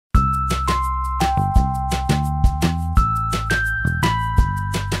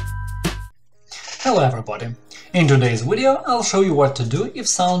Hello everybody! In today's video I'll show you what to do if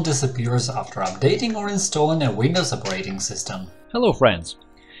sound disappears after updating or installing a Windows operating system. Hello friends!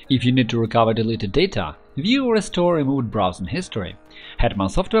 If you need to recover deleted data, view or restore removed browsing history, Hetman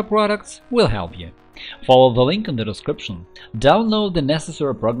Software Products will help you. Follow the link in the description, download the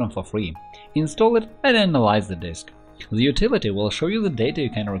necessary program for free, install it and analyze the disk. The utility will show you the data you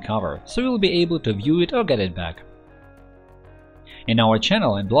can recover, so you'll be able to view it or get it back. In our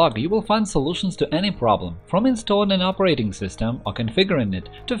channel and blog you will find solutions to any problem, from installing an operating system or configuring it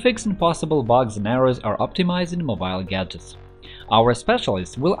to fixing possible bugs and errors or optimizing mobile gadgets. Our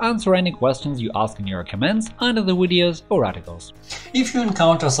specialists will answer any questions you ask in your comments under the videos or articles. If you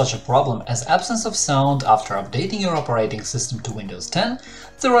encounter such a problem as absence of sound after updating your operating system to Windows 10,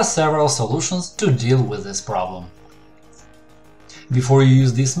 there are several solutions to deal with this problem. Before you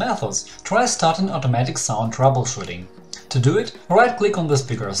use these methods, try starting automatic sound troubleshooting. To do it, right-click on the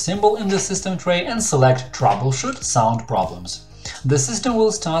speaker symbol in the system tray and select Troubleshoot Sound Problems. The system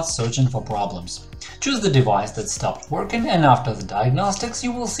will start searching for problems. Choose the device that stopped working, and after the diagnostics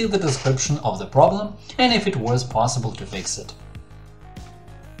you will see the description of the problem and if it was possible to fix it.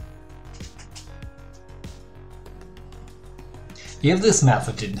 If this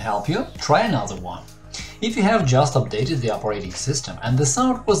method didn't help you, try another one. If you have just updated the operating system and the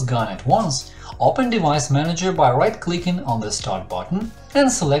sound was gone at once, open Device Manager by right-clicking on the Start button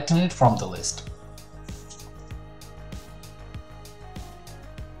and selecting it from the list.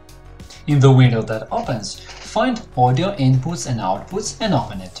 In the window that opens, find Audio Inputs and Outputs and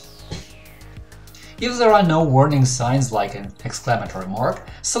open it. If there are no warning signs like an exclamatory mark,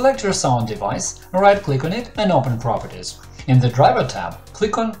 select your sound device, right-click on it and open Properties. In the Driver tab,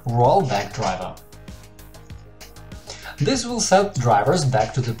 click on Rollback driver. This will set drivers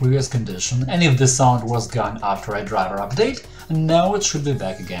back to the previous condition, and if the sound was gone after a driver update, now it should be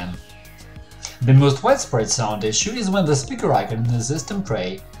back again. The most widespread sound issue is when the speaker icon in the system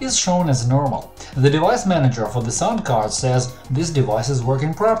tray is shown as normal. The device manager for the sound card says this device is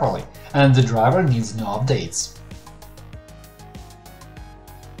working properly and the driver needs no updates.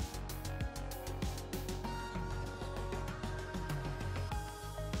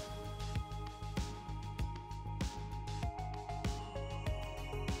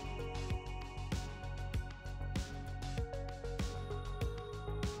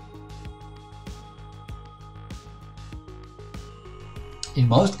 In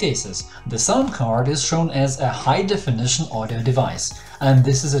most cases, the sound card is shown as a high-definition audio device, and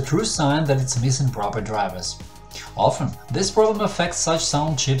this is a true sign that it's missing proper drivers. Often, this problem affects such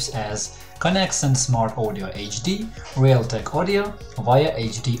sound chips as Conexant Smart Audio HD, Realtek Audio via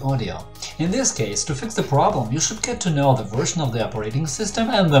HD Audio. In this case, to fix the problem, you should get to know the version of the operating system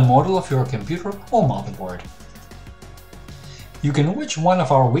and the model of your computer or motherboard. You can watch one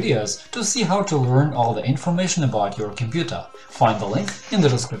of our videos to see how to learn all the information about your computer. Find the link in the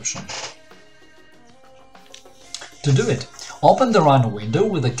description. To do it, open the Run window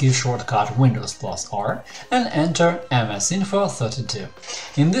with the key shortcut Windows+R and enter msinfo32.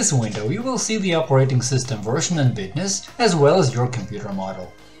 In this window you will see the operating system version and bitness, as well as your computer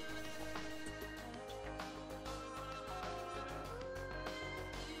model.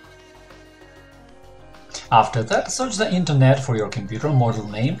 After that, search the internet for your computer model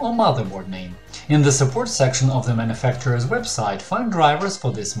name or motherboard name. In the support section of the manufacturer's website, find drivers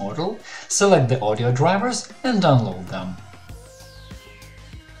for this model, select the audio drivers and download them.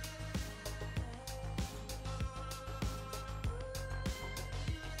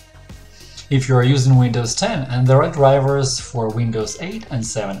 If you are using Windows 10 and there are drivers for Windows 8 and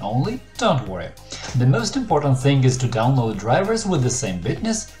 7 only, don't worry. The most important thing is to download drivers with the same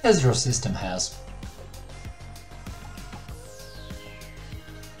bitness as your system has.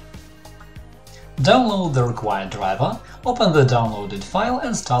 Download the required driver, open the downloaded file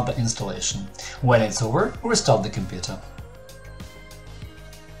and start the installation. When it's over, restart the computer.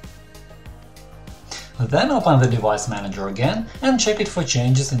 Then open the Device Manager again and check it for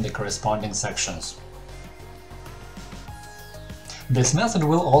changes in the corresponding sections. This method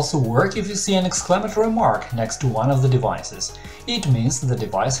will also work if you see an exclamatory mark next to one of the devices. It means the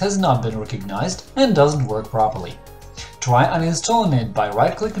device has not been recognized and doesn't work properly. Try uninstalling it by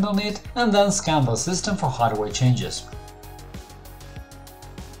right-clicking on it and then scan the system for hardware changes.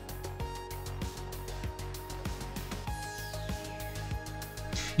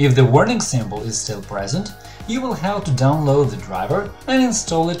 If the warning symbol is still present, you will have to download the driver and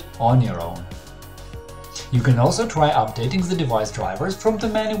install it on your own. You can also try updating the device drivers from the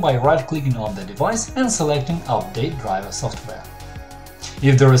menu by right-clicking on the device and selecting Update Driver Software.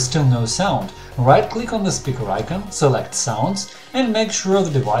 If there is still no sound, right-click on the speaker icon, select Sounds and make sure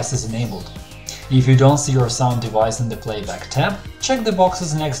the device is enabled. If you don't see your sound device in the Playback tab, check the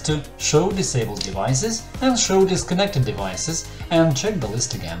boxes next to Show Disabled Devices and Show Disconnected Devices and check the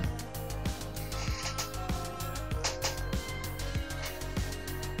list again.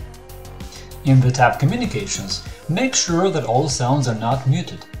 In the tab Communications, make sure that all sounds are not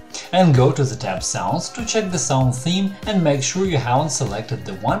muted, and go to the tab Sounds to check the sound theme and make sure you haven't selected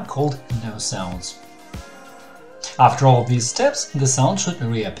the one called No Sounds. After all these steps, the sound should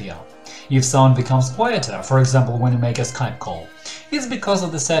reappear. If sound becomes quieter, for example when you make a Skype call, it's because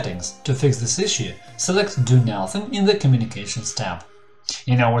of the settings. To fix this issue, select Do Nothing in the Communications tab.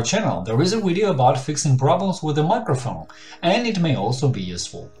 In our channel there is a video about fixing problems with the microphone, and it may also be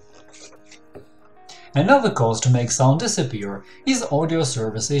useful. Another cause to make sound disappear is audio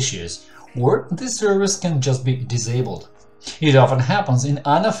service issues, or this service can just be disabled. It often happens in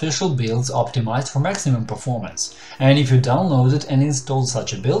unofficial builds optimized for maximum performance, and if you downloaded and installed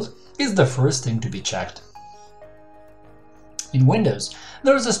such a build, it's the first thing to be checked. In Windows,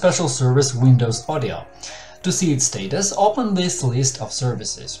 there is a special service Windows Audio. To see its status, open this list of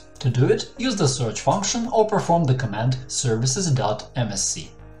services. To do it, use the search function or perform the command services.msc.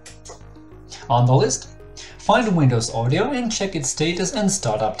 On the list, find Windows Audio and check its status and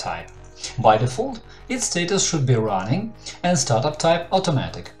startup type. By default, its status should be running and startup type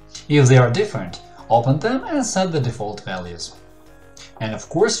automatic. If they are different, open them and set the default values. And of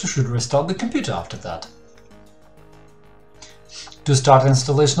course, you should restart the computer after that. To start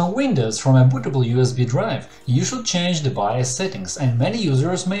installation of Windows from a bootable USB drive, you should change the BIOS settings, and many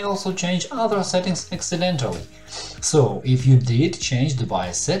users may also change other settings accidentally. So, if you did change the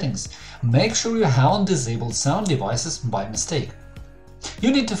BIOS settings, make sure you haven't disabled sound devices by mistake.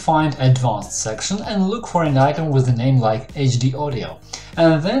 You need to find Advanced section and look for an item with a name like HD Audio,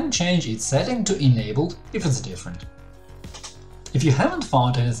 and then change its setting to Enabled if it's different. If you haven't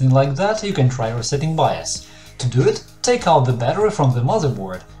found anything like that, you can try resetting BIOS. To do it, take out the battery from the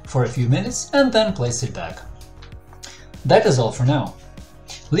motherboard for a few minutes and then place it back. That is all for now.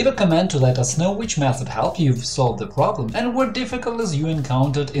 Leave a comment to let us know which method helped you solve the problem and what difficulties you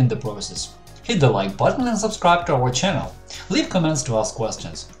encountered in the process. Hit the like button and subscribe to our channel. Leave comments to ask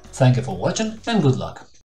questions. Thank you for watching and good luck!